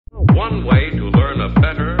one way to learn a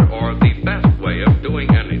better or the best way of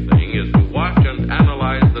doing anything is to watch and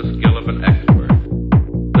analyze the skill of an expert.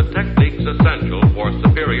 The techniques essential for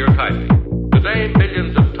superior typing. Today,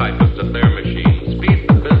 millions of typists at their machines speed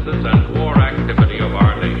the business and war activity of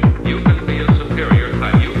our nation. You can be a superior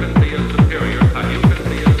type. You can be a superior type. You can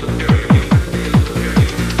be a superior. You can be a superior.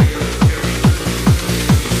 You can be a superior.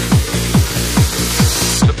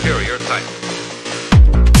 Superior type.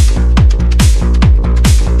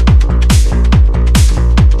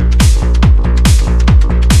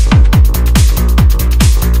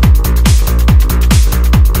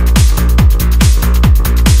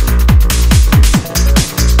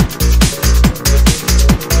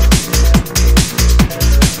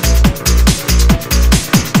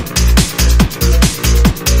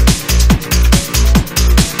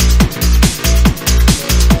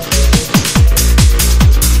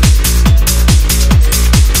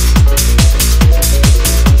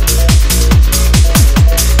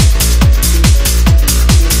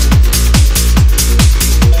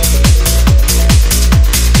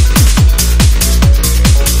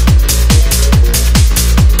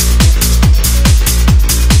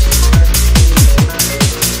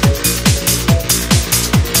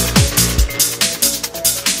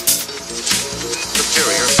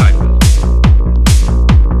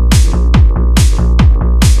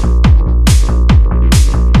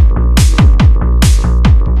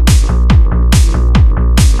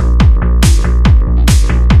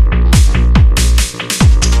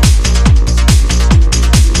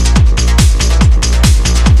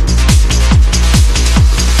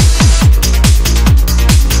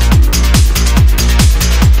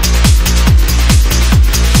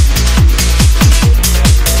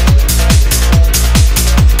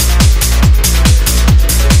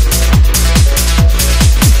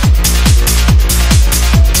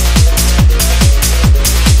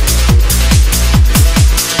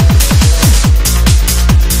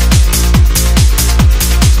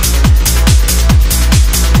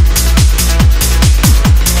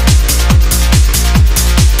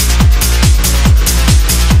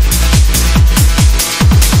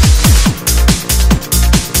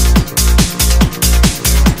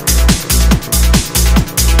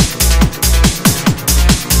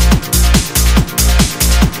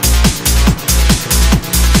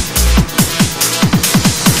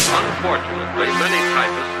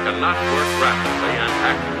 Cannot work rapidly and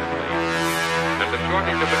accurately, and a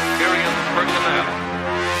shortage of experienced personnel.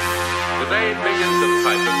 Today, millions of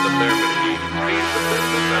typists of their machines speed the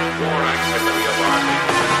business and war activity of our nation.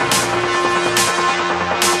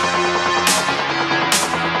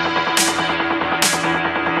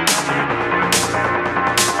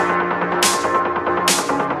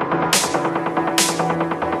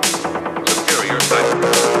 Superior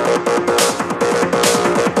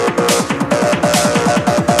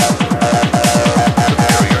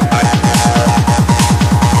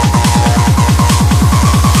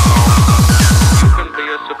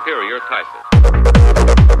type.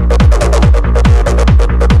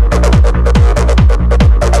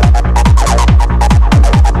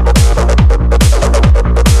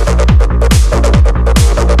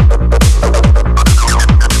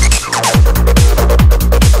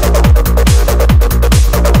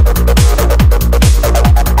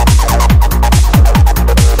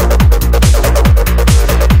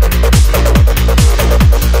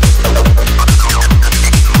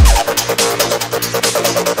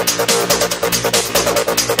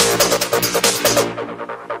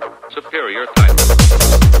 Superior type.